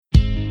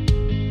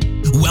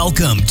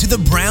Welcome to the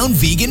Brown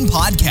Vegan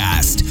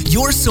Podcast,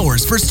 your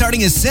source for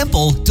starting a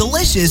simple,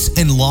 delicious,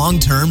 and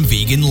long-term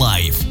vegan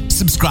life.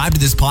 Subscribe to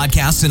this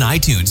podcast on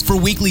iTunes for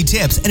weekly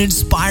tips and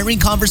inspiring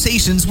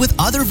conversations with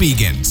other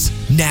vegans.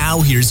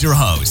 Now, here's your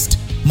host,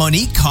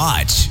 Monique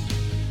Koch.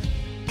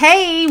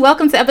 Hey,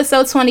 welcome to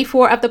episode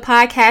 24 of the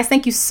podcast.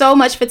 Thank you so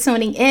much for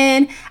tuning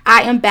in.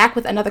 I am back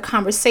with another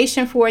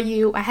conversation for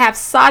you. I have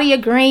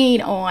Sadia Green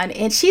on,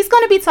 and she's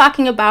going to be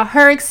talking about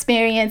her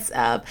experience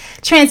of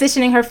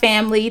transitioning her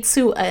family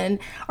to an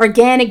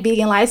organic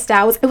vegan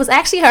lifestyle. It was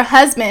actually her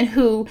husband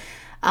who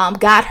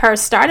got her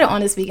started on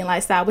this vegan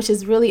lifestyle, which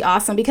is really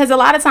awesome because a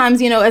lot of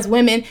times, as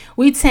women,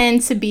 we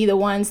tend to be the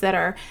ones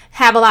that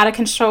have a lot of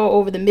control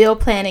over the meal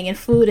planning and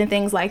food and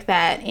things like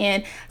that.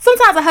 And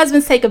sometimes the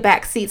husbands take a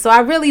back seat. So I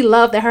really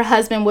love that her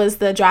husband was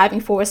the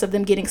driving force of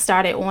them getting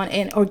started on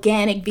an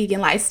organic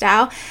vegan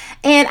lifestyle.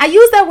 And I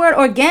use that word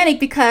organic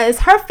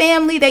because her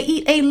family, they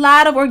eat a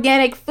lot of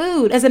organic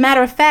food. As a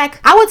matter of fact,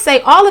 I would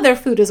say all of their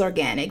food is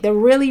organic. They're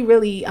really,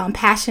 really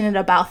passionate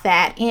about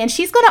that. And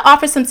she's going to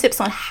offer some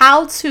tips on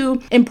how to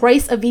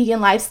embrace a vegan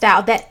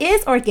lifestyle that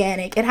is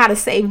organic and how to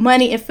save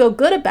money and feel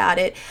good about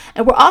it.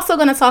 And we're also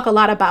going to talk a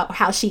lot about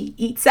how she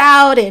eats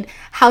out and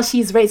how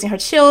she's raising her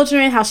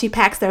children, how she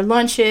packs their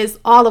lunches,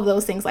 all of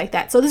those things like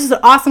that. So this is an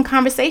awesome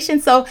conversation.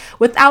 So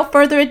without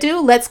further ado,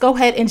 let's go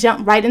ahead and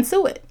jump right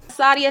into it.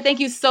 Sadia, thank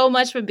you so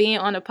much for being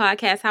on the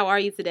podcast. How are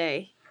you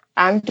today?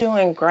 I'm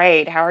doing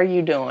great. How are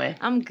you doing?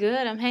 I'm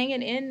good. I'm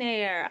hanging in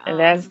there.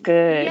 That's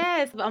good.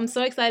 Yes. I'm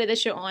so excited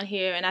that you're on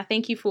here. And I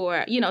thank you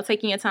for,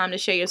 taking your time to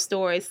share your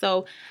story.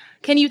 So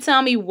can you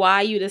tell me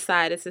why you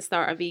decided to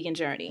start a vegan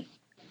journey?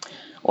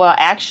 Well,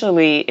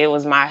 actually, it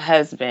was my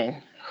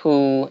husband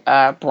who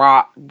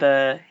brought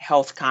the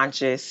health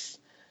conscious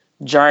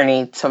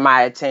journey to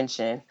my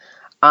attention.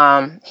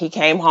 He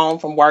came home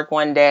from work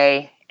one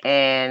day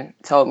and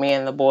told me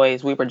and the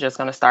boys we were just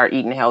going to start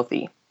eating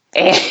healthy.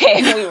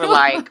 And we were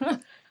like,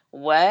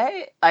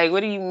 what? Like,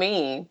 what do you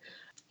mean?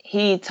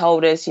 He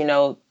told us,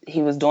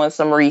 he was doing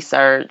some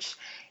research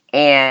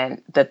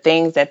and the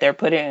things that they're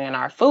putting in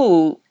our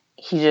food,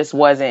 he just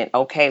wasn't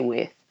okay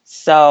with.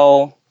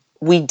 So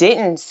we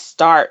didn't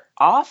start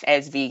off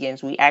as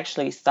vegans. We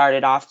actually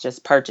started off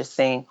just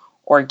purchasing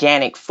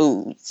organic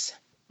foods.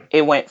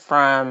 It went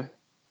from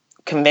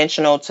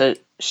conventional to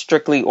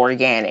strictly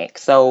organic.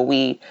 So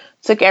we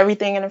took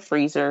everything in a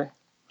freezer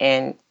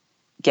and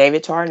gave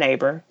it to our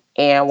neighbor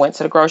and went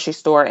to the grocery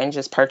store and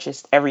just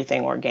purchased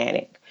everything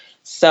organic.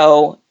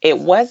 So it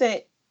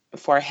wasn't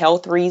for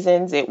health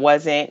reasons. It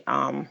wasn't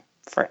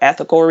for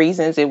ethical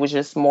reasons. It was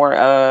just more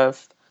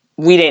of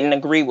we didn't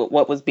agree with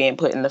what was being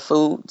put in the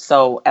food.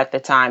 So at the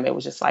time, it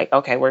was just like,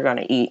 okay, we're going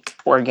to eat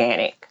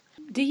organic.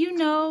 Do you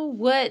know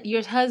what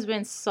your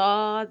husband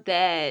saw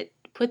that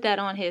put that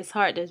on his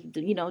heart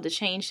to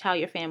change how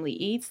your family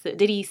eats?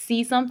 Did he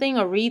see something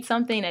or read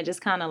something that just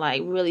kind of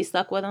like really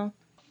stuck with him?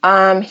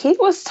 He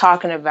was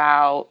talking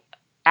about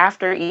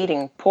after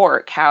eating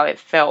pork, how it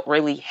felt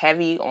really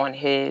heavy on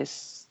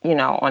his,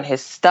 on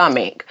his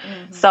stomach.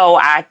 Mm-hmm. So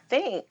I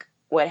think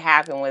what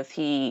happened was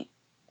he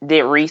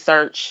did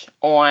research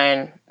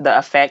on the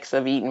effects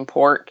of eating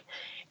pork,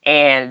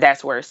 and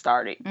that's where it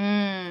started.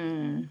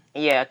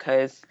 Yeah,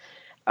 because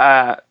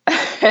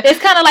it's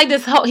kind of like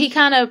this whole, he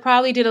kind of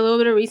probably did a little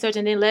bit of research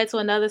and then led to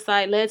another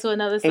site, led to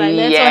another site,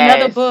 led to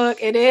another book.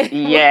 And then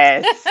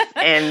yes.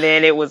 And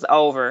then it was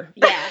over.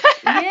 Yeah.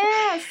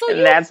 So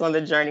that's when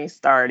the journey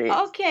started.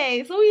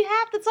 Okay. So we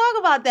have to talk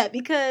about that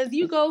because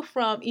you go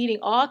from eating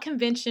all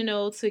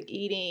conventional to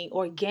eating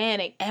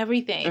organic,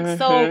 everything. Mm-hmm.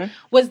 So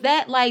was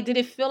that did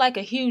it feel like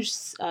a huge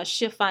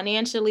shift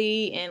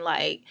financially? And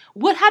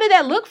how did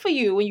that look for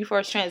you when you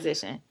first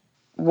transitioned?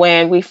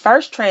 When we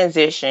first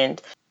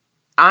transitioned,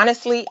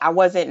 honestly, I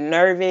wasn't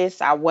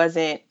nervous. I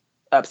wasn't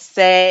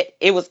upset.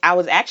 I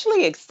was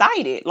actually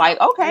excited.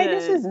 Okay,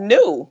 This is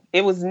new.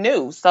 It was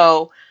new.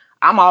 So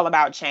I'm all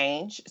about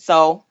change.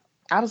 So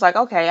I was like,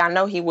 okay, I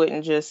know he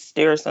wouldn't just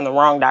steer us in the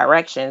wrong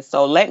direction.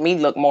 So let me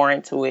look more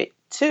into it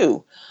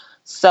too.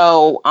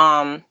 So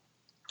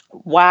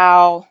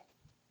while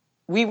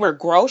we were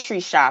grocery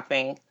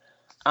shopping,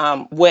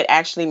 what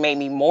actually made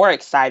me more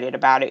excited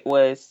about it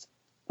was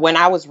when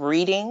I was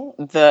reading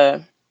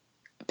the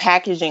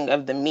packaging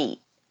of the meat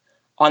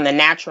on the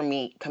natural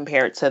meat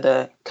compared to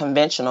the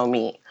conventional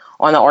meat.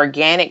 On the on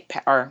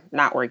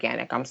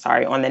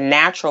the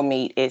natural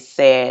meat, it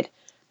said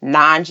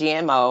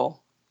non-GMO,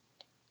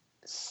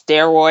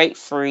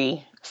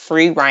 steroid-free,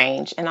 free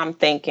range. And I'm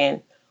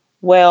thinking,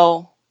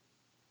 well,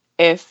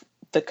 if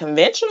the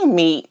conventional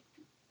meat,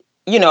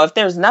 if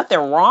there's nothing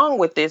wrong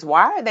with this,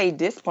 why are they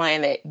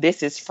displaying that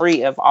this is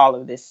free of all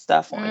of this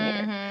stuff on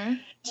here?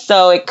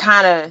 So it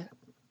kind of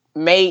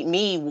made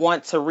me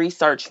want to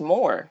research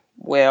more.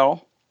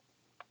 Well,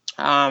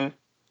 I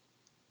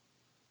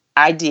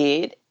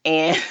did,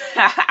 and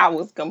I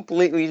was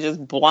completely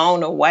just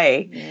blown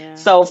away. Yeah.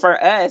 So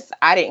for us,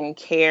 I didn't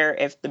care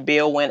if the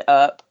bill went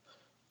up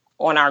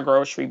on our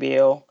grocery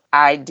bill.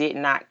 I did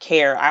not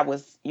care. I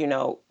was,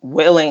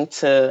 willing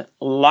to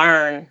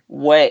learn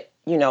what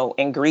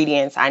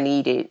ingredients I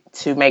needed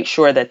to make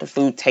sure that the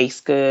food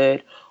tastes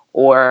good,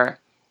 or,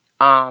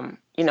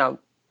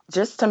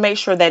 just to make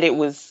sure that it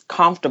was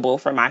comfortable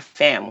for my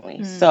family.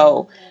 Mm.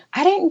 So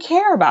I didn't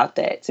care about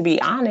that, to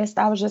be honest.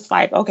 I was just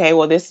like, okay,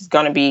 well, this is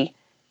going to be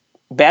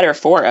better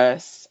for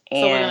us.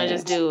 And so we're going to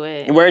just do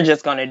it. We're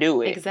just going to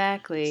do it.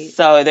 Exactly.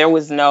 So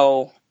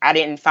I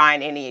didn't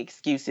find any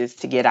excuses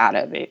to get out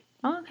of it.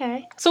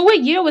 Okay. So what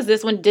year was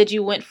this when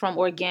you went from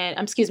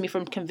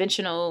from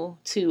conventional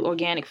to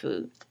organic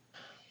food?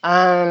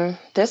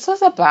 This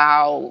was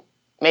about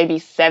maybe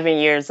 7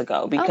 years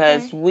ago,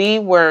 because we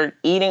were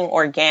eating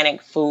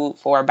organic food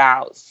for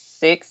about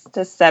 6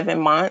 to 7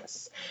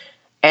 months.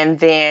 And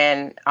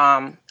then,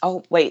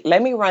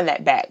 let me run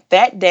that back.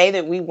 That day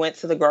that we went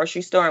to the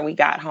grocery store and we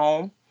got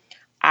home,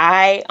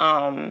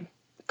 I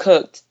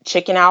cooked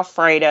chicken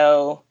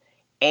Alfredo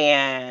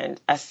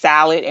and a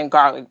salad and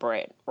garlic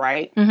bread,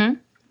 right? Mm-hmm.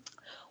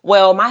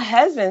 Well, my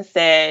husband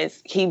says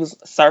he was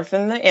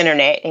surfing the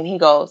internet and he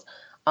goes,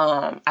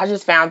 I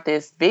just found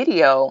this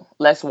video.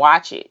 Let's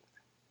watch it.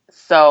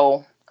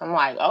 So I'm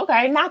like,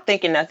 okay, not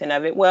thinking nothing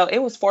of it. Well, it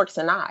was Forks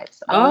and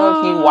Knives. I don't know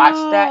if you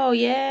watched that. Oh,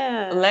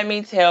 yeah. Let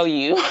me tell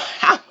you,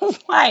 I was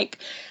like,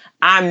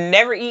 I'm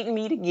never eating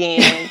meat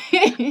again.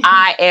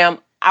 I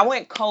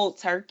went cold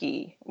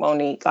turkey,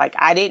 Monique. Like,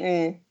 I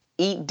didn't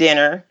eat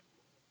dinner.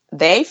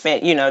 They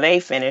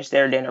finished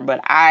their dinner,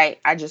 but I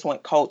just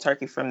went cold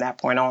turkey from that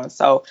point on.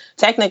 So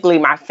technically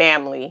my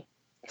family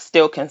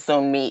still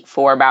consumed meat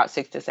for about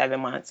 6 to 7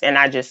 months, and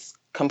I just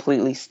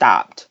completely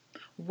stopped.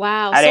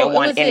 Wow. I didn't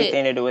want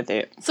anything to do with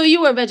it. So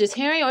you were a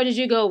vegetarian, or did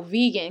you go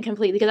vegan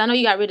completely? Because I know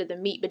you got rid of the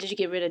meat, but did you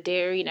get rid of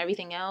dairy and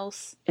everything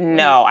else?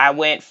 No, I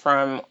went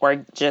from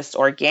just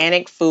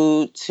organic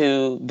food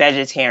to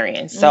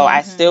vegetarian. So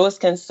I still was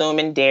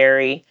consuming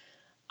dairy,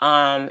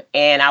 and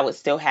I would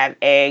still have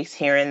eggs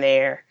here and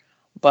there.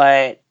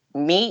 But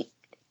meat,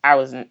 I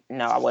wasn't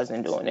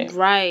doing it.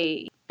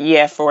 Right.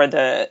 Yeah, for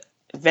the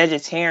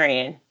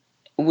vegetarian,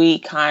 we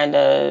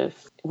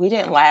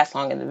didn't last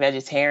long in the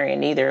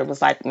vegetarian either. It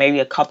was like maybe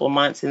a couple of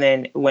months, and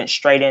then went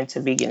straight into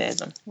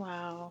veganism.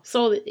 Wow.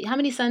 So how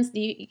many sons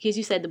because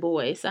you said the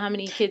boys, so how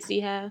many kids do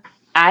you have?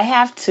 I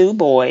have 2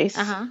 boys.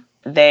 Uh-huh.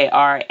 They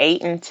are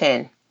 8 and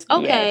 10.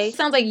 Okay. Yes.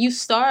 Sounds like you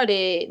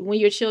started when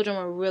your children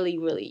were really,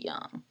 really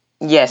young.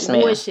 Yes,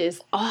 ma'am. Which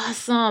is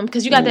awesome,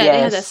 because you got that. It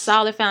has a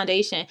solid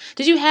foundation.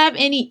 Did you have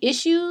any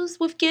issues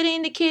with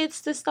getting the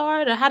kids to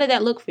start, or how did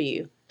that look for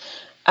you?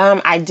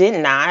 I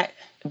did not,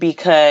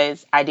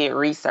 because I did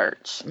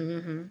research,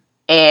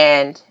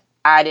 and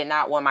I did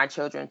not want my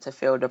children to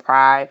feel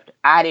deprived.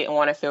 I didn't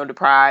want to feel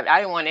deprived. I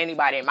didn't want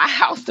anybody in my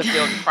house to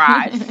feel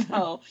deprived.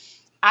 So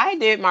I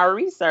did my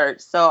research.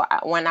 So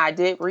when I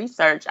did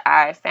research,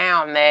 I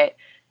found that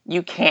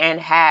you can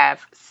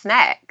have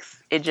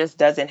snacks. It just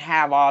doesn't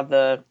have all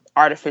the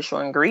artificial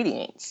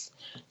ingredients.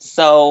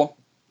 So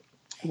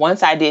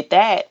once I did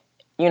that,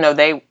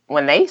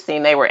 when they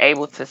seen they were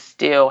able to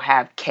still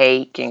have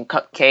cake and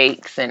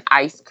cupcakes and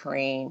ice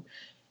cream,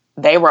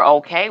 they were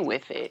okay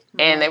with it. Mm-hmm.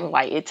 And they were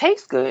like, it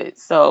tastes good.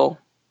 So,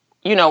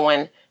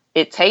 when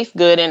it tastes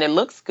good and it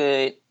looks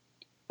good,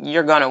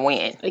 you're going to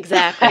win.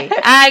 Exactly.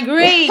 I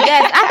agree.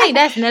 I think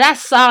that's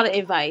solid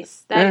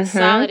advice. That's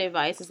solid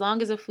advice. As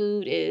long as the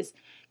food is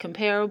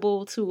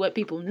comparable to what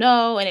people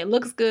know and it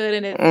looks good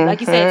and it, like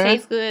you said,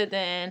 tastes good,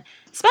 then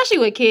especially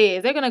with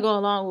kids, they're going to go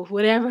along with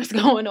whatever's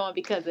going on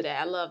because of that.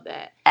 I love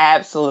that.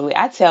 Absolutely.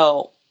 I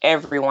tell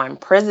everyone,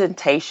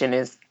 presentation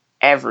is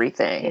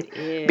everything. It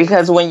is.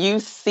 Because when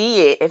you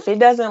see it, if it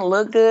doesn't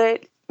look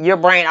good, your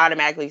brain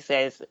automatically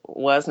says,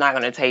 well, it's not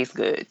going to taste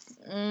good.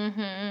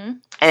 Mm-hmm.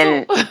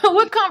 And so,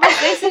 what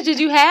conversations did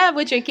you have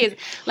with your kids?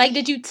 Like,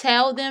 did you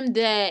tell them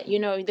that, they're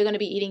going to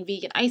be eating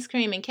vegan ice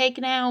cream and cake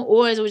now?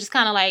 Or is it just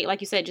kind of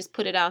like you said, just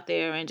put it out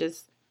there and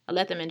just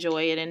let them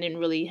enjoy it and didn't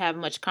really have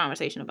much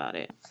conversation about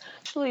it?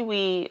 Actually,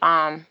 we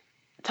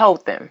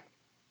told them.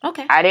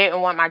 Okay. I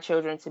didn't want my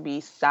children to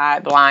be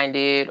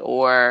side-blinded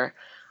or,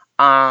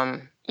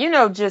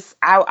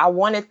 I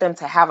wanted them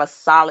to have a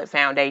solid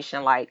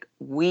foundation like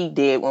we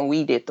did when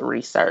we did the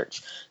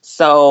research.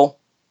 So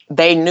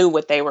they knew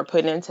what they were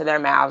putting into their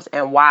mouths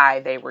and why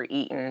they were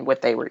eating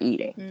what they were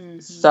eating. Mm-hmm.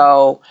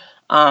 So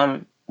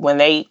when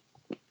they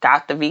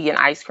got the vegan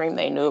ice cream,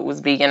 they knew it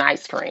was vegan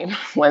ice cream.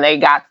 When they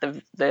got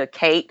the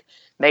cake,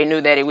 they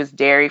knew that it was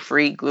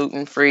dairy-free,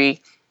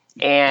 gluten-free.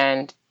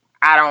 And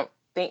I don't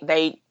think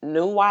they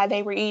knew why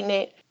they were eating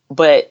it,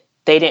 but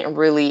they didn't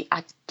really,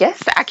 I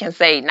guess I can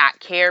say, not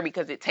care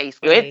because it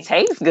tastes good. It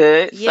tastes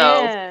good.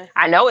 Yeah. So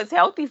I know it's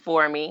healthy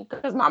for me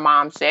because my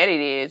mom said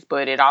it is,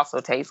 but it also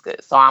tastes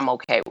good. So I'm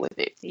okay with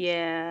it.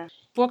 Yeah.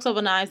 Forks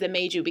Over Knives that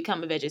made you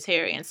become a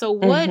vegetarian. So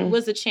what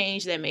was the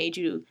change that made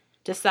you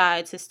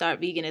decide to start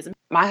veganism?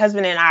 My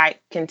husband and I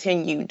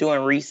continued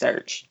doing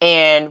research.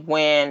 And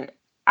when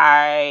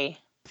I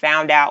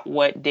found out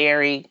what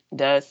dairy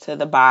does to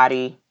the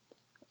body,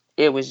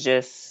 it was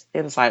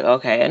like,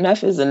 okay,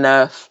 enough is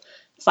enough.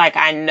 It's like,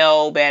 I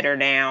know better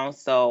now,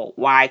 so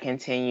why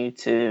continue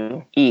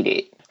to eat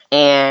it?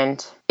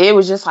 And it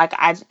was just like,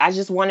 I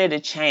just wanted to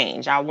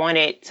change. I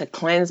wanted to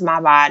cleanse my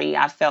body.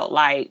 I felt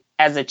like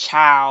as a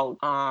child,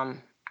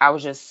 I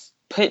was just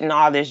putting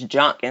all this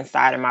junk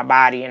inside of my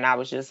body, and I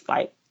was just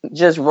like,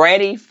 just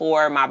ready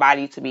for my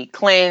body to be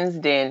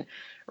cleansed and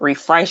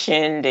refreshed.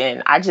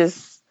 And I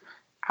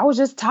was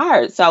just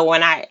tired. So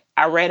when I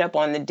read up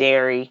on the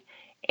dairy,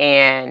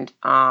 and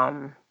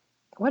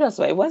what else?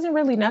 It wasn't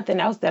really nothing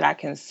else that I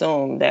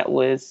consumed that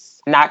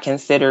was not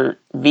considered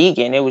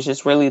vegan. It was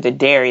just really the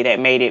dairy that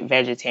made it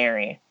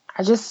vegetarian.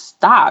 I just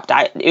stopped.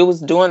 It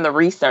was doing the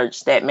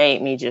research that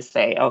made me just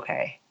say,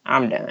 okay,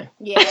 I'm done.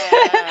 Yeah,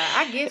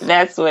 I guess.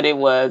 That's what it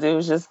was. It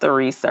was just the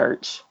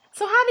research.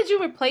 So how did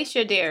you replace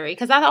your dairy?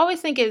 Because I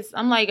always think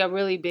I'm like a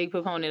really big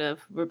proponent of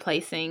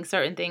replacing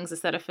certain things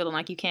instead of feeling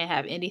like you can't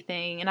have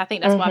anything. And I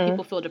think that's why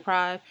people feel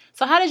deprived.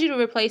 So how did you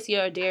replace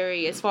your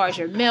dairy as far as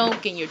your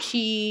milk and your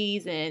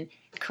cheese and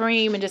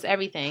cream and just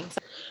everything?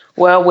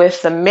 Well,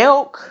 with the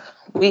milk,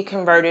 we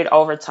converted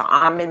over to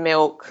almond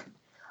milk,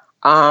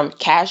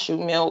 cashew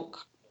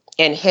milk,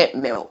 and hemp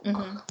milk.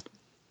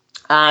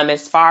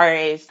 As far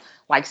as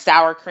like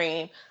sour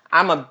cream,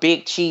 I'm a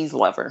big cheese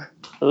lover.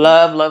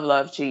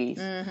 Love cheese.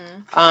 The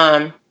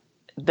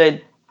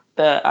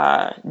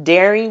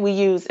dairy we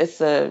use, it's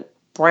a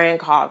brand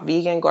called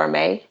Vegan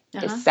Gourmet.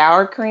 It's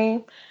sour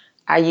cream.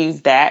 I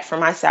use that for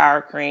my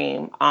sour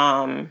cream.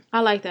 I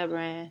like that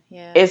brand.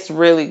 Yeah. It's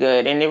really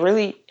good. And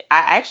I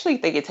actually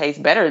think it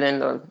tastes better than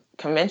the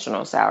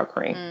conventional sour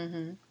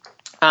cream.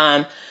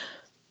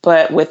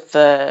 But with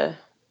the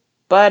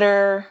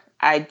butter,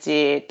 I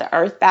did the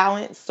Earth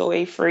Balance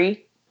soy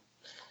free.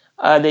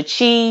 The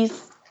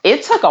cheese,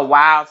 it took a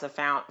while to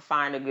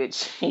find a good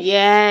cheese.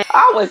 Yeah.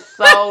 I was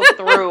so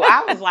through.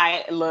 I was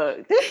like,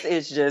 look, this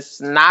is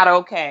just not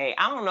okay.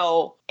 I don't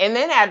know. And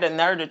then I had the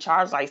nerve to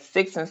charge like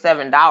 $6 and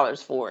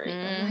 $7 for it.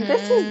 I'm like,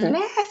 this is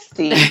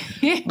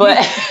nasty.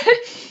 But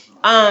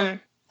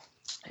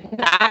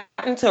not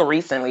until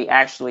recently,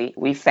 actually,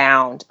 we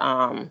found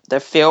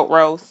the field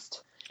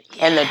roast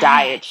and the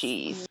diet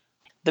cheese.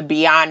 The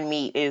Beyond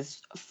Meat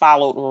is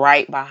followed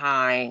right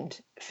behind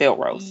field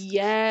roast.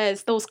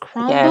 Yes, those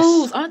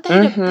crumbles, aren't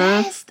they the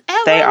best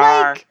ever? They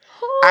are.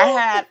 I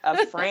had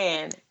a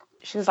friend.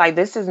 She was like,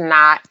 "This is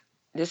not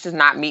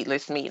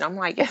meatless meat." I'm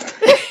like, "Yes,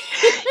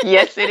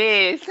 yes, it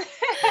is."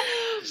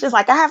 She's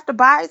like, "I have to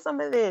buy some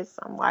of this."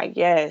 I'm like,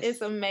 "Yes." It's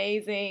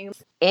amazing.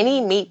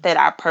 Any meat that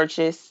I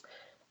purchase,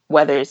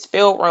 whether it's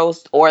field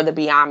roast or the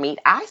Beyond Meat,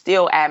 I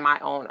still add my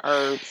own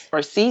herbs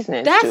or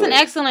seasonings. That's an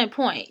excellent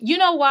point. You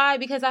know why?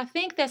 Because I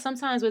think that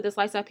sometimes with this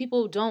lifestyle,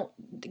 people don't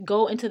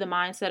go into the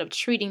mindset of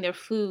treating their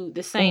food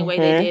the same way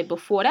they did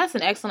before. That's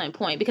an excellent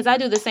point, because I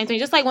do the same thing.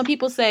 Just like when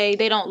people say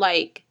they don't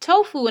like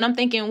tofu, and I'm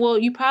thinking, well,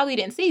 you probably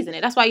didn't season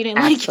it. That's why you didn't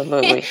like it.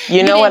 Absolutely.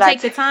 You know what? Didn't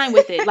take the time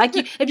with it. Like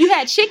if you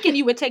had chicken,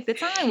 you would take the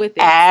time with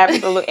it.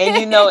 Absolutely. And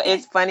you know,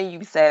 it's funny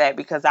you say that,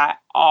 because I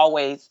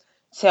always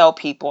tell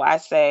people, they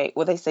say,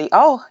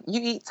 "Oh,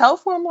 you eat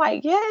tofu?" I'm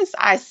like, "Yes,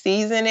 I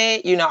season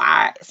it. You know,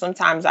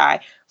 sometimes I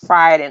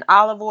fry it in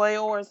olive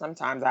oil, or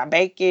sometimes I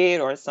bake it,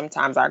 or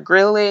sometimes I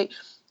grill it."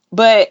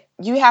 But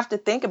you have to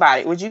think about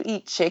it. Would you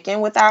eat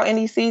chicken without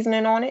any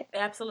seasoning on it?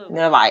 Absolutely. And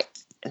they're like,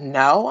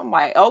 "No." I'm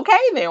like,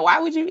 "Okay, then why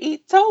would you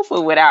eat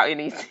tofu without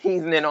any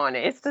seasoning on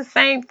it? It's the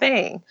same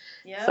thing."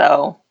 Yep.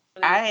 So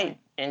I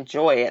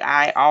enjoy it.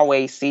 I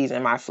always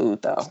season my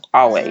food, though.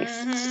 Always.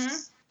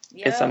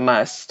 Yep. It's a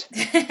must.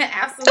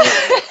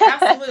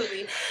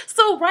 Absolutely.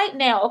 So right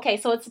now, okay,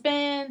 so it's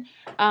been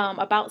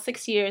about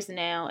 6 years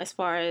now as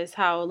far as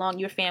how long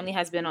your family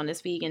has been on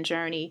this vegan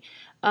journey.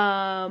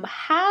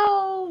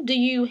 How do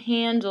you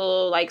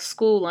handle like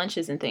school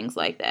lunches and things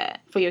like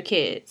that for your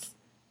kids?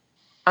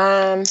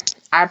 I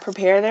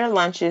prepare their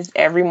lunches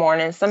every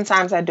morning.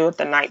 Sometimes I do it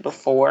the night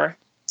before.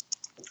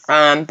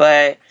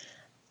 But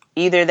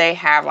either they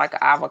have like an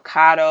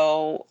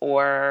avocado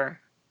or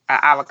an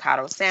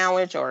avocado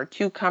sandwich or a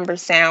cucumber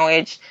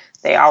sandwich.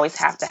 They always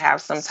have to have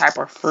some type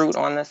of fruit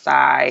on the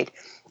side.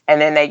 And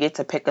then they get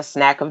to pick a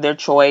snack of their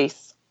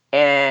choice.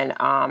 And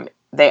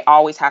they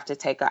always have to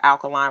take an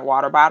alkaline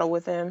water bottle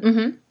with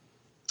them.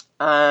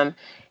 And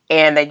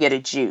they get a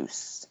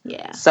juice.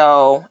 Yeah.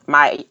 So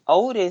my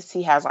oldest,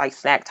 he has like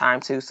snack time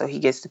too. So he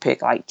gets to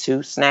pick like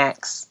 2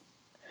 snacks.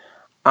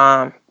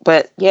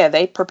 But yeah,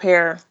 they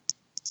prepare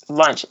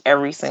lunch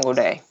every single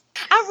day.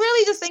 I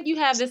really just think you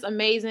have this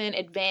amazing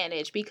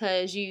advantage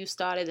because you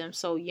started them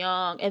so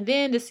young. And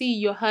then to see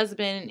your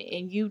husband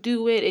and you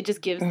do it, it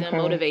just gives them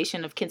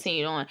motivation of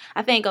continuing on.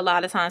 I think a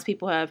lot of times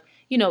people have,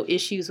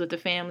 issues with the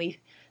family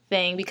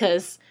thing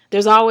because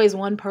there's always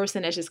one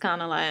person that's just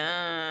kind of like,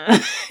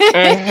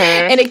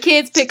 and the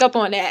kids pick up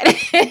on that.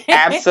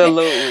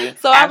 Absolutely.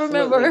 So I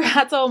remember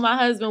I told my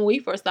husband when we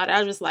first started, I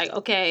was just like,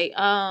 okay,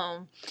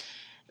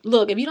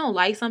 look, if you don't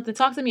like something,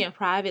 talk to me in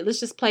private. Let's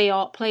just play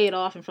it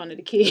off in front of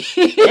the kids.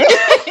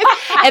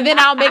 And then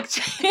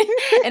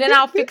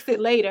I'll fix it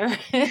later.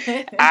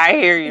 I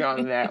hear you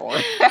on that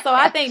one. So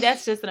I think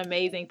that's just an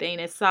amazing thing.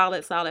 It's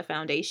solid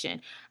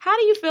foundation. How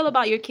do you feel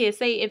about your kids?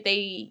 Say if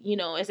they,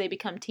 as they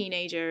become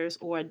teenagers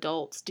or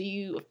adults,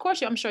 of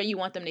course, I'm sure you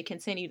want them to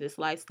continue this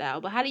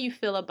lifestyle, but how do you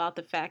feel about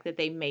the fact that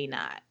they may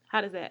not?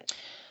 How does that?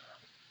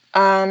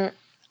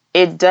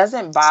 It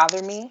doesn't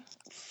bother me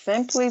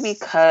simply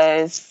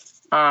because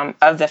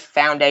of the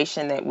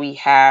foundation that we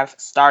have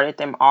started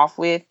them off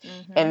with,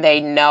 and they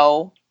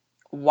know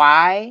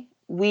why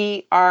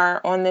we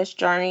are on this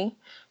journey.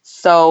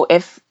 So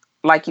if,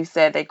 like you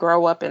said, they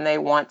grow up and they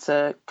want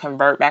to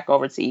convert back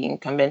over to eating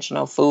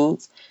conventional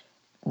foods,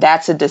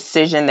 that's a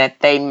decision that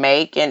they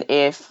make. And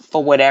if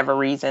for whatever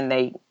reason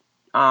they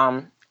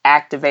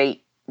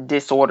activate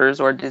disorders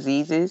or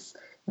diseases,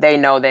 they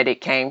know that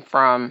it came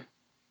from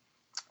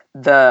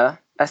the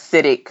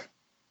acidic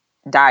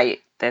diet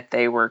that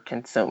they were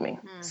consuming.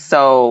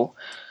 So,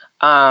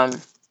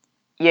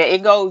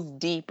 it goes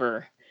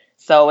deeper.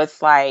 So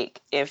it's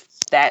like, if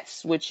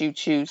that's what you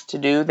choose to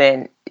do,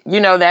 then,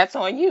 that's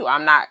on you.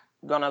 I'm not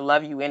going to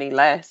love you any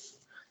less.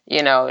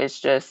 It's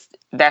just,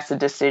 that's a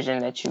decision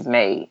that you've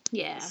made.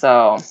 Yeah.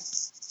 So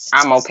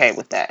I'm okay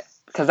with that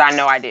because I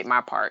know I did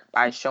my part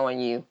by showing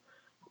you,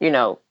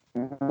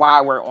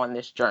 why we're on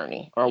this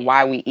journey or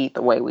why we eat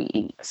the way we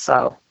eat.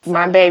 So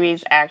my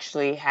babies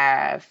actually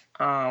have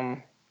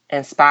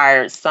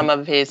inspired some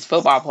of his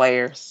football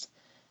players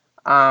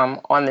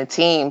on the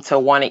team to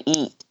want to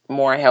eat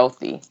more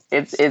healthy.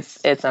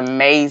 It's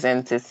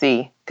amazing to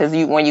see, because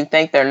when you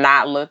think they're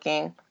not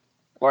looking,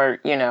 or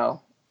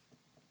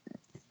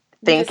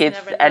think it's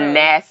a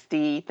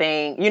nasty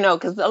thing,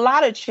 because a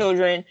lot of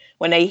children,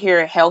 when they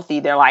hear healthy,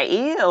 they're like,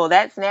 ew,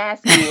 that's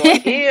nasty,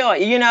 or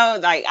ew,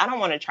 like, I don't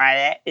want to try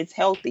that. It's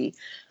healthy.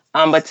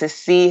 But to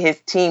see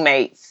his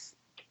teammates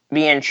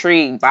be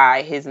intrigued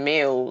by his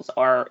meals,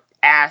 or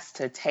ask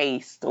to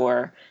taste,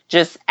 or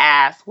just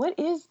ask, what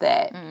is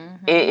that?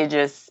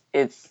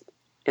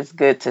 It's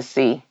good to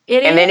see.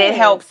 Then it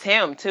helps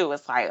him too.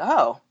 It's like,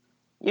 oh,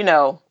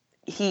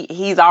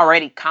 he's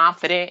already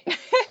confident.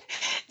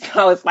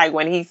 So it's like,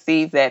 when he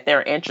sees that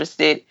they're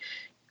interested,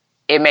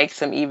 it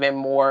makes him even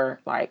more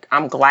like,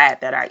 I'm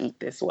glad that I eat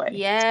this way.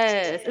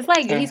 Yes. It's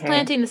like he's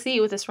planting the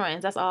seed with his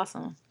friends. That's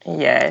awesome.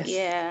 Yes.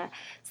 Yeah.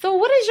 So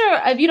what is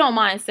if you don't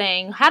mind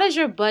saying, how does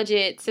your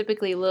budget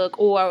typically look?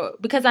 Or,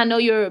 because I know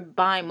you're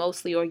buying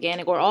mostly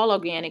organic or all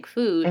organic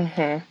food.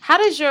 How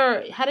does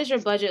your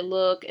budget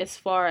look as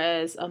far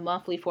as a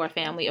monthly for a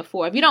family of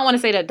 4? If you don't want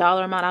to say that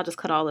dollar amount, I'll just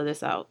cut all of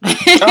this out.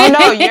 Oh,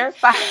 no, you're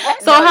fine.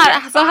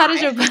 How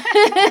does your,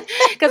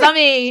 because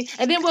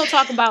and then we'll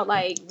talk about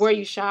like where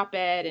you shop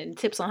at and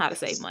tips on how to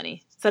save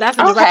money. So that's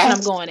the direction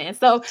I'm going in.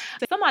 So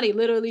somebody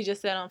literally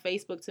just said on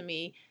Facebook to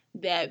me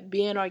that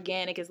being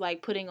organic is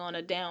like putting on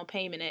a down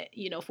payment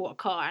for a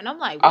car, and I'm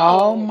like, whoa.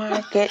 Oh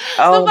my goodness.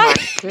 My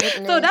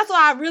goodness. So that's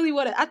why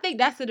I think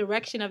that's the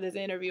direction of this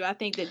interview. I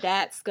think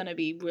that's going to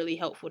be really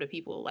helpful to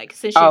people, like,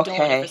 since you're doing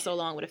it for so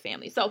long with a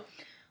family. So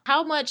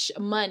how much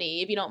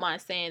money, if you don't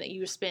mind saying, that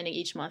you're spending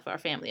each month for a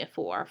family of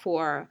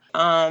 4?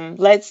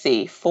 Let's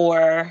see,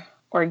 for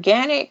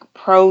organic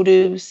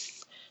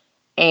produce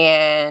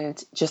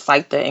and just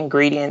like the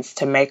ingredients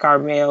to make our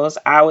meals,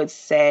 I would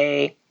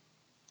say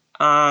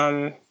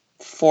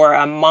for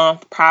a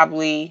month,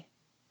 probably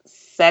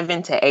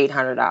 $700 to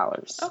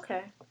 $800.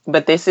 Okay.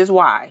 But this is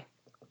why.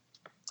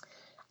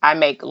 I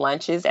make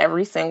lunches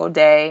every single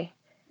day.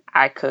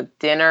 I cook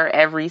dinner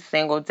every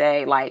single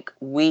day. Like,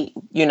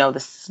 the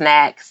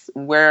snacks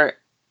we're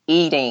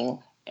eating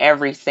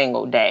every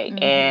single day.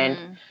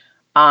 And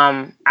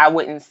I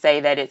wouldn't say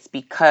that it's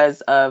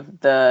because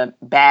of the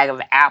bag of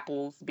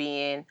apples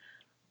being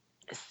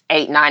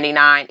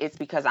 $8.99. It's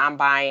because I'm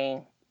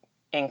buying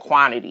in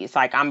quantity. It's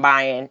like I'm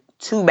buying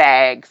 2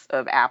 bags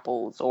of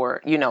apples,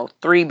 or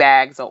 3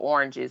 bags of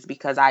oranges,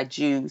 because I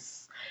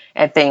juice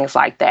and things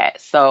like that.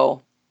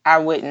 So I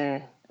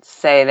wouldn't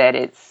say that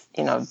it's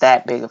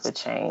that big of a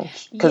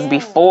change, because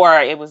before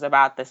it was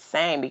about the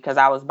same, because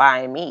I was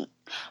buying meat.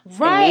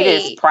 Right. And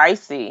meat is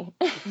pricey.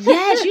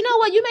 Yes, you know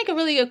what? You make a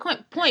really good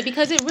point,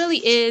 because it really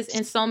is,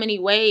 in so many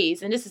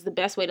ways, and this is the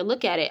best way to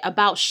look at it,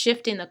 about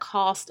shifting the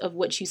cost of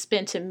what you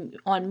spend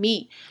on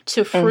meat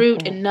to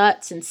fruit and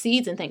nuts and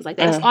seeds and things like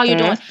that. That's all you're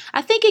doing.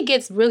 I think it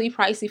gets really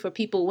pricey for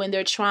people when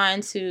they're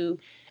trying to,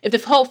 if the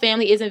whole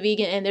family isn't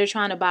vegan and they're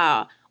trying to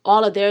buy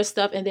all of their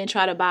stuff and then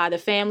try to buy the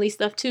family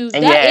stuff too,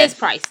 that is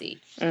pricey.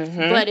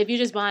 But if you're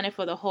just buying it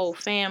for the whole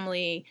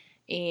family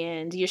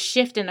and you're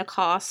shifting the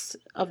cost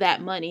of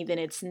that money, then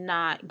it's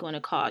not going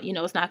to cost,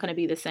 it's not going to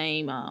be the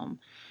same,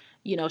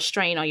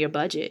 strain on your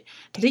budget.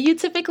 Do you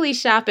typically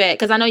shop at,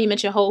 because I know you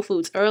mentioned Whole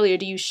Foods earlier,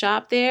 do you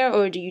shop there,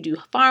 or do you do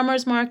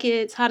farmers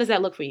markets? How does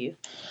that look for you?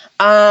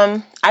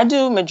 I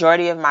do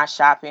majority of my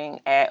shopping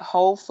at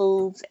Whole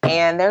Foods,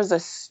 and there's a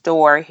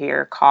store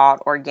here called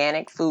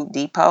Organic Food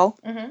Depot.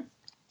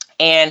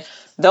 And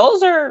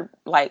those are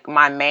like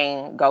my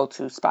main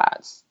go-to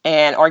spots.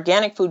 And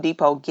Organic Food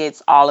Depot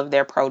gets all of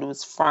their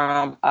produce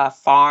from a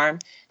farm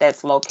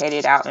that's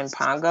located out in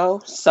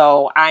Pongo.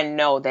 So I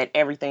know that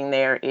everything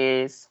there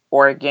is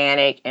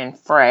organic and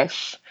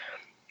fresh.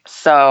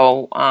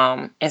 So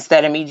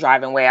instead of me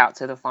driving way out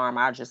to the farm,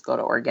 I'll just go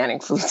to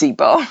Organic Food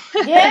Depot.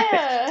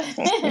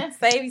 Yeah.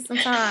 Save you some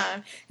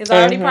time. It's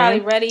already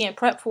probably ready and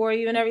prepped for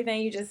you and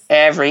everything. You just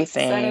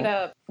everything. set it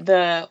up.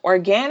 The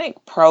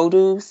organic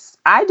produce,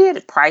 I did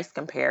a price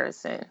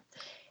comparison.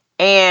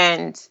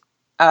 And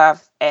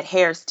at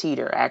Harris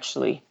Teeter,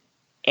 actually,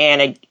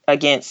 and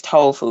against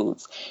Whole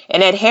Foods.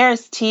 And at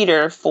Harris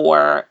Teeter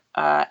for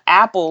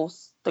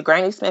apples, the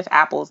Granny Smith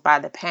apples by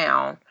the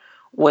pound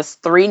was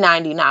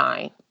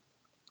 $3.99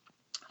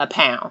 a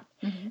pound.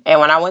 Mm-hmm. And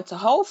when I went to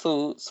Whole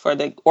Foods for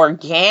the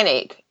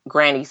organic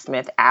Granny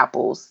Smith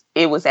apples,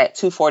 it was at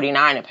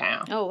 $2.49 a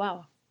pound. Oh,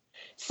 wow.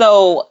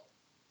 So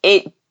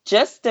it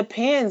just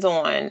depends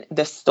on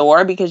the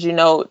store because, you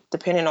know,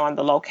 depending on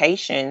the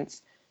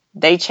locations,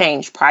 they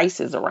change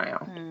prices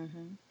around.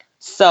 Mm-hmm.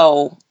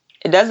 So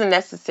it doesn't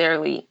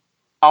necessarily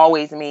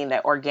always mean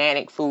that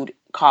organic food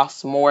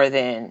costs more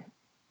than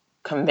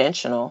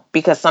conventional,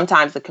 because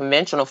sometimes the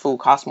conventional food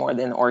costs more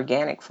than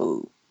organic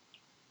food.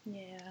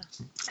 Yeah.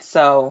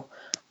 So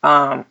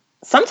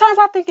sometimes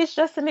I think it's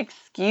just an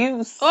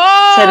excuse to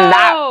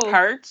not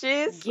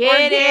purchase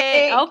organic.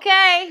 It.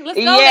 Okay, let's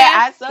go there.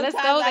 Yeah, sometimes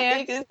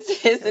I think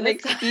it's an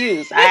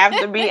excuse. I have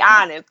to be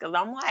honest, because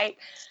I'm like,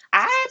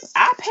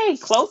 I pay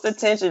close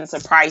attention to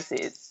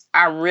prices.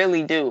 I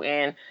really do.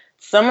 And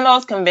some of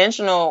those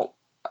conventional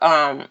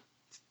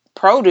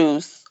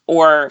produce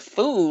or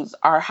foods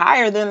are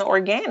higher than the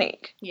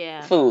organic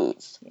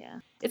foods. Yeah.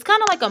 It's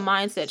kind of like a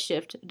mindset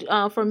shift.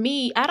 For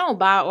me, I don't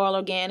buy all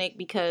organic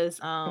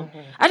because I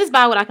just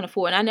buy what I can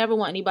afford. And I never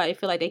want anybody to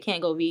feel like they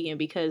can't go vegan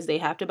because they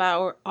have to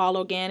buy all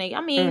organic.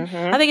 I mean,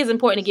 I think it's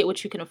important to get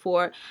what you can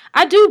afford.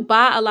 I do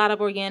buy a lot of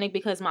organic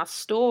because my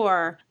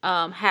store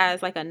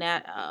has like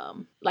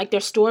like their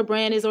store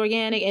brand is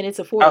organic and it's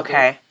affordable.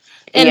 Okay.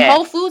 And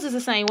Whole Foods is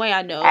the same way,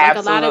 I know.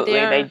 Absolutely, like a lot of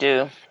they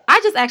do. I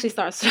just actually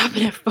started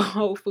shopping at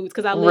Whole Foods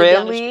because I live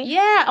down the street. Really?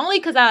 Yeah, only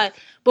because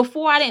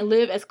before I didn't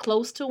live as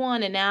close to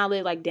one, and now I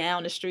live like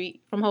down the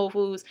street from Whole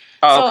Foods.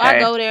 Okay. So I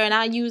go there and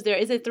I use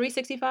is it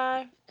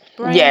 365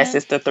 brand? Yes,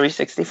 it's the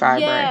 365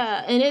 brand.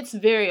 Yeah, and it's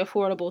very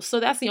affordable. So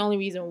that's the only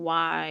reason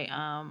why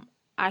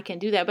I can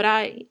do that. But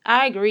I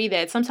agree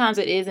that sometimes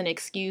it is an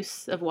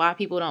excuse of why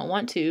people don't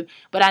want to.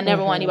 But I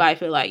never want anybody to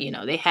feel like,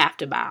 they have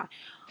to buy,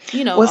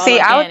 all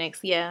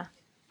organics.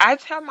 I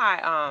tell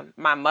my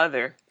my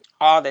mother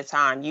all the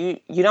time, you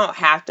don't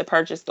have to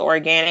purchase the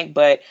organic,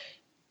 but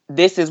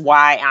this is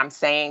why I'm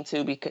saying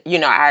to, because,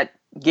 I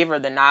give her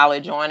the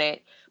knowledge on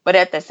it. But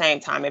at the same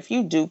time, if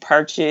you do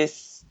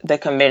purchase the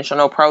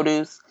conventional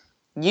produce,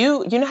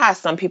 you know how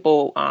some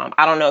people,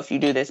 I don't know if you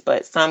do this,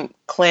 but some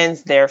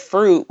cleanse their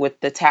fruit with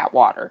the tap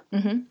water.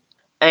 Mm-hmm.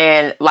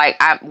 And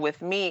like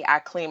with me, I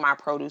clean my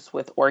produce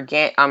with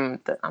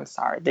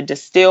the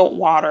distilled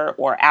water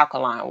or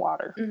alkaline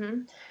water.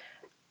 Mm-hmm.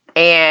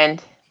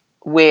 And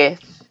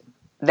with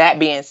that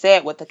being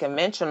said, with the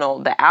conventional,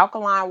 the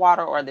alkaline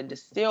water or the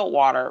distilled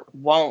water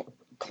won't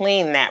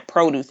clean that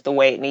produce the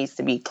way it needs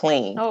to be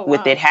cleaned,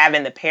 with it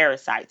having the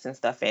parasites and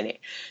stuff in it.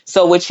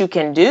 So what you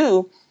can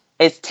do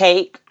is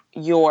take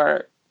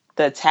the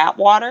tap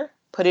water,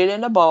 put it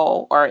in a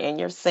bowl or in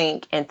your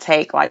sink, and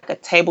take like a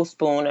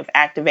tablespoon of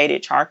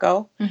activated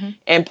charcoal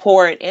and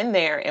pour it in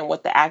there. And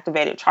what the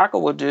activated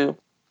charcoal will do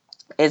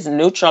is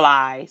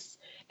neutralize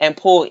and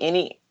pull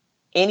any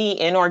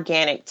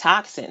inorganic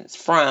toxins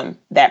from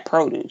that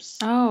produce.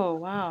 Oh,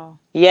 wow.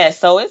 Yeah,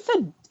 so it's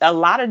a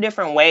lot of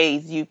different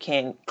ways you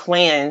can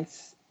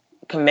cleanse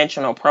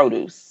conventional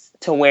produce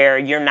to where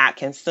you're not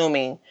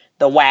consuming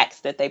the wax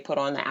that they put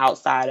on the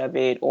outside of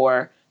it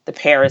or the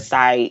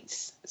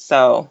parasites.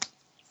 So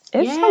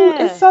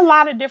it's a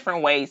lot of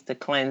different ways to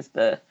cleanse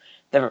the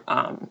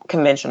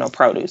conventional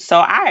produce. So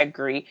I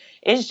agree.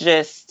 It's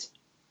just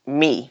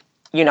me.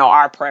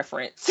 Our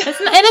preference. And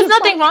there's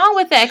nothing wrong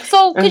with that.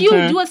 So could you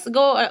do us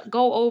go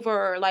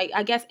over, like,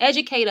 I guess,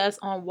 educate us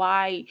on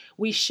why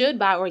we should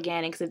buy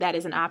organics if that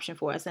is an option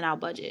for us in our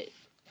budget?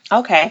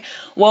 Okay.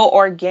 Well,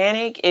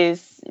 organic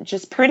is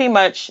just pretty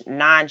much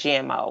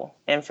non-GMO.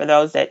 And for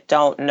those that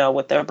don't know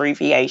what the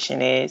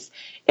abbreviation is,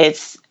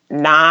 it's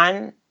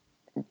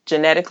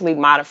non-genetically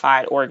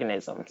modified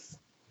organisms.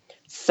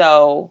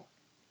 So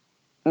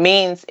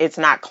means it's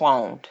not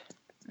cloned.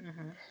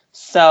 Mm-hmm.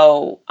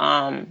 So,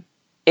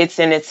 it's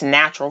in its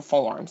natural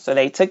form. So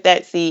they took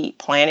that seed,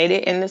 planted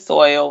it in the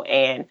soil,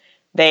 and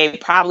they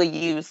probably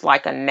used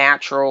like a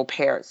natural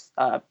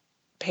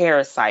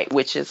parasite,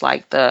 which is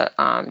like the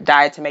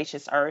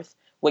diatomaceous earth,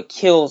 what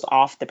kills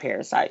off the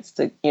parasites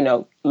to,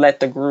 let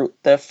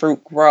the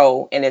fruit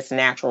grow in its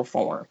natural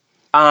form.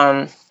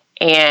 And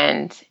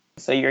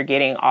so you're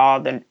getting all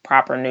the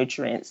proper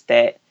nutrients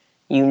that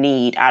you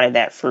need out of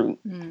that fruit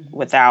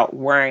without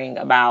worrying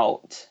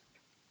about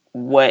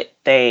what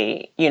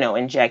they,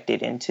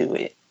 injected into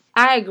it.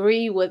 I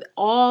agree with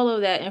all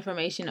of that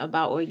information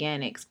about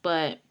organics,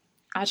 but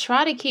I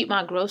try to keep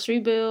my grocery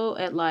bill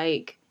at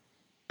like.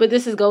 But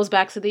goes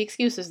back to the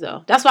excuses,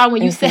 though. That's why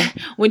when you said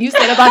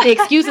about the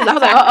excuses, I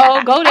was like,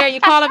 oh, go there,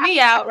 you're calling me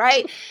out,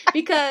 right?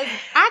 Because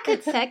I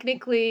could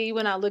technically,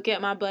 when I look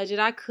at my budget,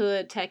 I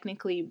could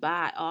technically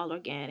buy all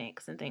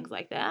organics and things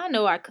like that. I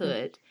know I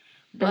could,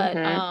 but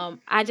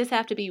I just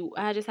have to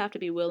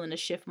be willing to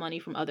shift money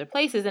from other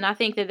places, and I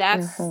think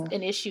that's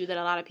an issue that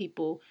a lot of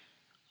people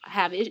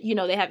have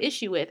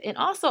issue with. And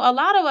also a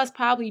lot of us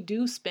probably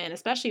do spend,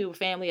 especially with a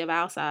family of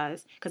our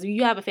size, because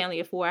you have a family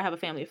of 4, I have a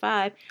family of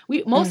 5,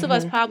 most of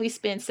us probably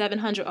spend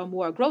 $700 or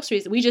more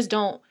groceries. We just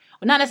don't,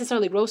 well, not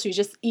necessarily groceries,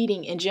 just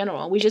eating in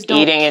general. We just don't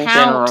eating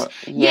count. In general.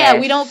 Yes. Yeah,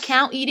 we don't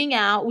count eating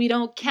out. We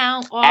don't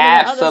count all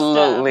of the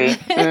other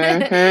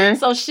stuff.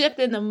 So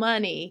shifting the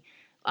money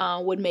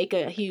would make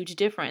a huge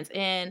difference.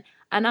 And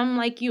I'm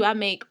like you, I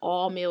make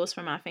all meals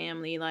for my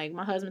family. Like,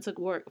 my husband took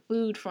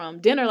food from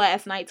dinner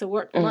last night to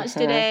work lunch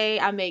today.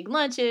 I make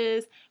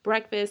lunches,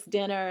 breakfast,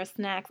 dinner,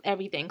 snacks,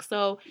 everything.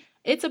 So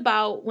it's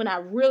about, when I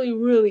really,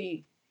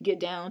 really get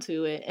down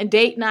to it, and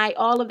date night,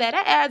 all of that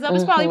adds up.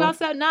 It's probably about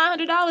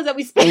 $900 that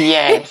we spend.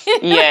 Yes,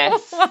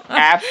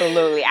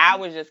 absolutely. I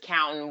was just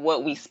counting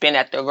what we spend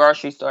at the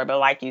grocery store. But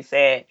like you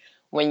said,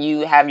 when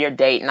you have your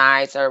date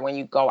nights or when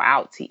you go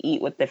out to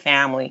eat with the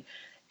family,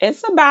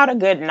 it's about a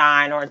good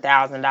 $900 or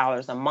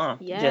 $1,000 a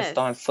month just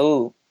on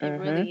food. It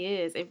really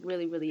is. It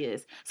really, really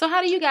is. So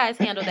how do you guys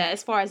handle that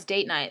as far as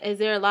date night? Is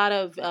there a lot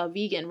of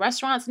vegan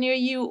restaurants near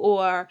you,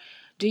 or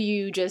do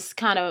you just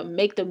kind of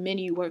make the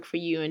menu work for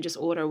you and just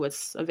order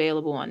what's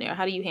available on there?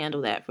 How do you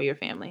handle that for your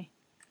family?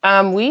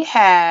 We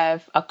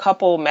have a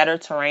couple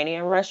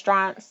Mediterranean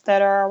restaurants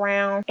that are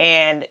around,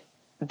 and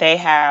they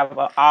have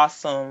an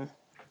awesome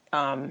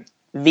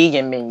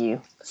vegan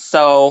menu.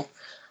 So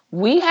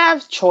we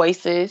have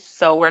choices,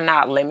 so we're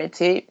not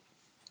limited.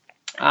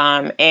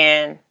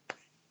 And,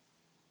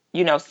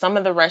 some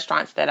of the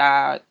restaurants that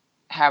I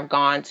have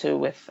gone to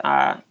with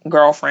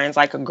girlfriends,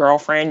 like a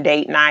girlfriend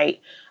date night,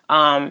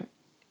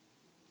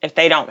 if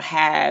they don't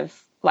have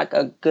like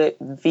a good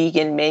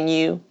vegan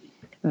menu,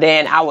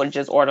 then I would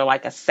just order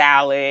like a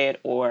salad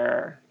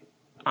or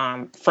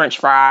French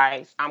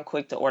fries. I'm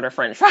quick to order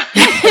French fries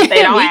if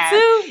they don't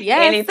have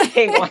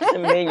anything on the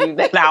menu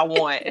that I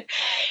want.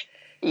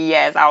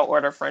 Yes, I'll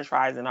order French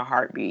fries in a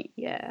heartbeat.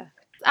 Yeah.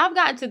 I've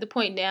gotten to the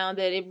point now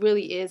that it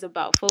really is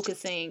about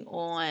focusing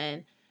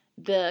on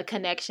the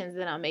connections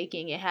that I'm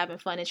making and having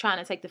fun and trying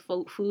to take the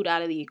food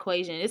out of the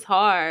equation. It's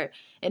hard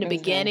in the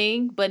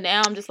beginning, but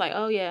now I'm just like,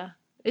 oh yeah,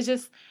 we're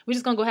just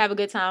going to go have a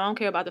good time. I don't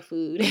care about the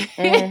food.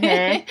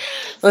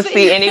 Well,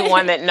 see,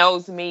 anyone that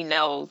knows me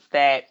knows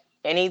that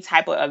any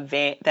type of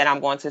event that I'm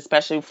going to,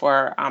 especially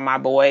for my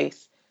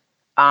boys,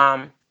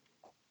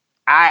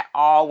 I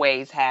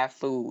always have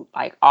food,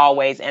 like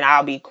always. And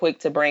I'll be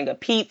quick to bring a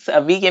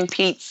vegan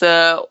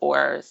pizza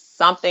or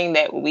something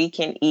that we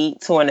can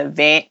eat to an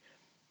event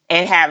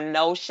and have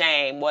no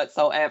shame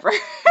whatsoever.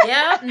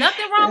 Yeah,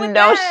 nothing wrong with that.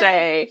 No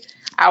shame.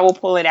 I will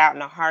pull it out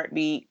in a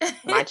heartbeat.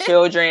 My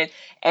children.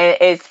 And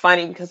it's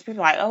funny because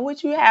people are like, oh,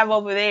 what you have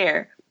over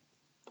there?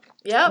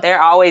 Yep.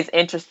 They're always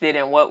interested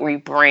in what we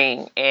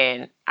bring.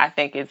 And I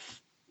think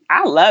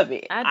I love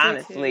it,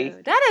 honestly.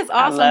 Too. That is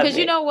awesome, because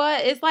you know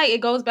what? It's like,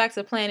 it goes back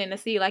to planting the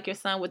seed, like your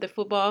son with the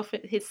football,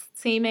 his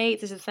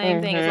teammates. It's the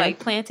same thing. It's like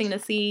planting the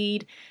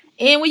seed.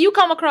 And when you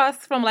come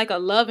across from like a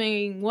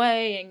loving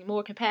way and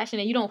more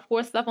compassionate, you don't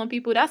force stuff on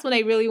people, that's when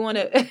they really want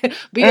to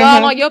be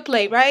all on your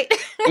plate, right?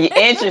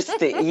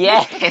 Interesting.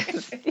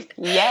 Yes.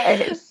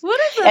 Yes. What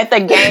is at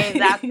the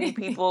games, I see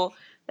people,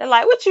 they're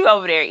like, what you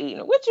over there eating?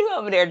 What you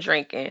over there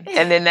drinking?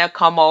 And then they'll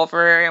come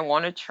over and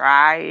want to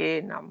try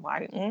it. And I'm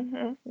like,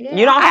 Yeah,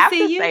 you don't have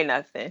to say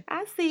nothing.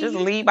 I see. Just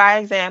lead by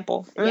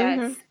example.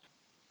 Yes.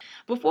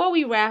 Before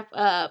we wrap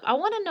up, I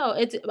want to know,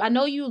 I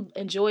know you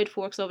enjoyed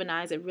Forks Over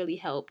Knives. It really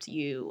helped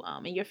you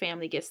and your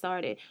family get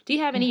started. Do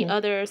you have any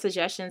other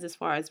suggestions as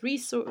far as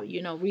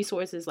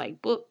resources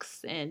like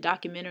books and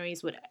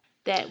documentaries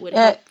that would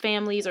help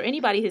families or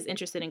anybody who's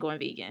interested in going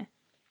vegan?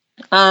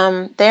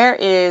 There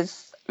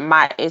is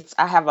I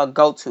have a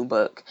go-to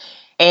book,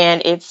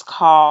 and it's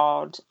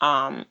called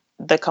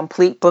The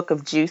Complete Book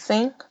of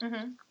Juicing.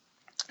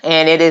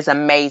 And it is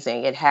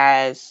amazing. It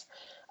has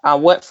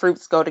what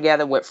fruits go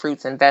together, what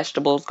fruits and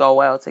vegetables go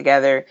well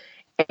together,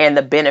 and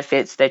the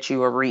benefits that you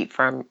will reap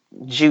from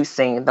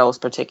juicing those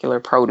particular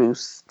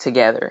produce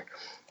together.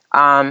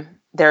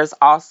 There's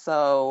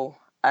also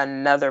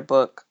another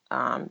book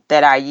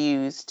that I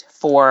used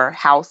for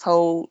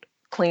household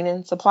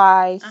cleaning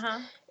supplies.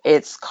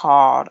 It's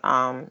called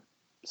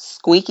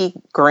Squeaky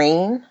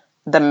Green,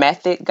 The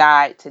Method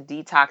Guide to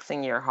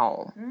Detoxing Your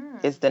Home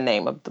is the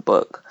name of the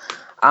book.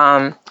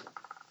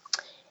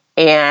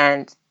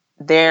 And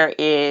there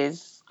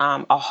is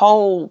a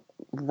whole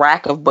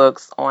rack of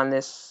books on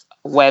this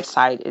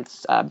website.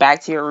 It's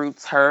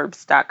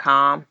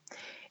backtoyourrootsherbs.com.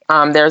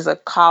 There's a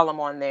column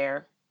on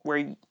there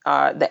where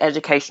the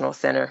educational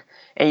center,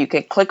 and you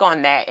can click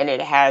on that, and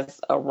it has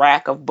a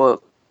rack of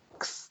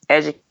books,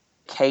 educational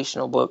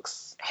educational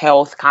books,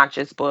 health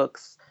conscious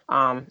books,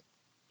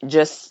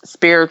 just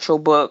spiritual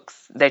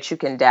books that you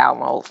can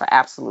download for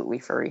absolutely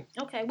free.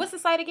 Okay. What's the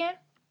site again?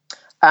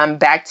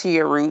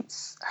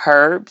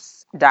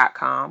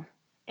 BackToYourRootsHerbs.com.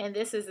 And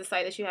this is the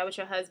site that you have with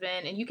your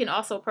husband. And you can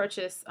also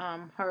purchase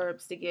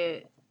herbs to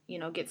get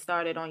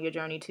started on your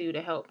journey too,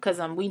 to help, because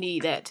we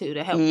need that too,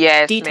 to help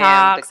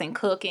detox and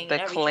cooking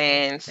and everything.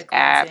 Cleanse.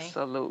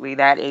 Absolutely.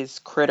 That is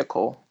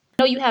critical.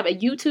 I know you have a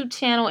YouTube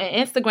channel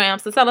and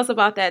Instagram, so tell us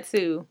about that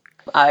too.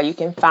 You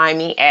can find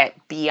me at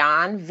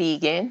Beyond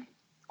Vegan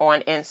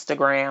on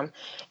Instagram,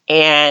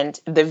 and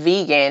the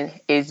vegan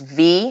is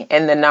V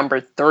and the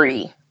number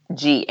 3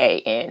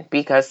 GAN,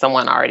 because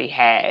someone already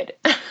had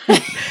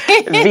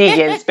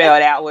vegan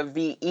spelled out with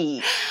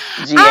VEGAN.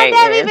 I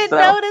never even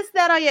noticed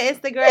that on your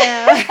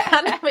Instagram.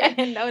 I never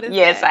even noticed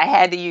Yes, that. I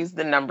had to use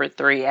the number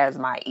 3 as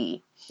my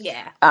E.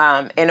 Yeah.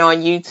 And on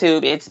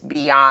YouTube, it's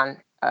Beyond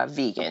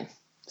Vegan,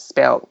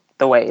 spelled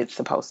the way it's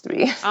supposed to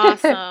be.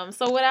 Awesome.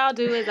 So what I'll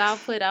do is I'll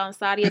put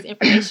Sadia's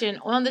information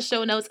on the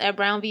show notes at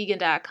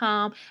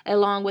brownvegan.com,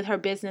 along with her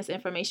business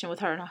information with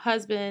her and her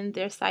husband,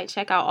 their site.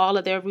 Check out all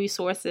of their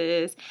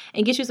resources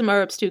and get you some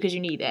herbs too, because you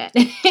need that.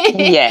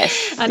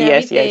 Yes.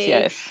 Yes.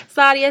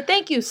 Sadia,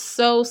 thank you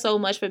so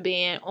much for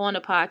being on the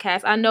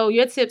podcast. I know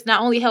your tips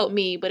not only help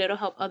me, but it'll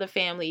help other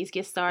families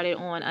get started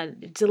on a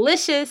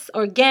delicious,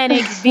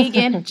 organic,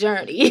 vegan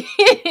journey.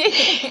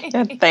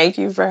 Thank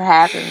you for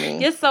having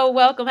me. You're so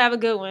welcome. Have a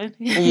good one.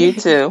 You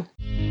too.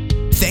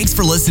 Thanks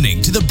for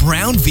listening to the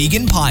Brown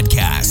Vegan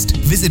Podcast.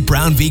 Visit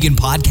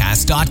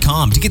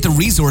brownveganpodcast.com to get the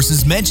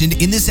resources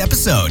mentioned in this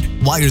episode.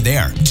 While you're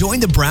there, join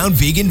the Brown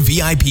Vegan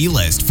VIP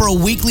list for a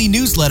weekly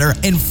newsletter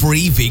and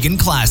free vegan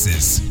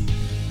classes.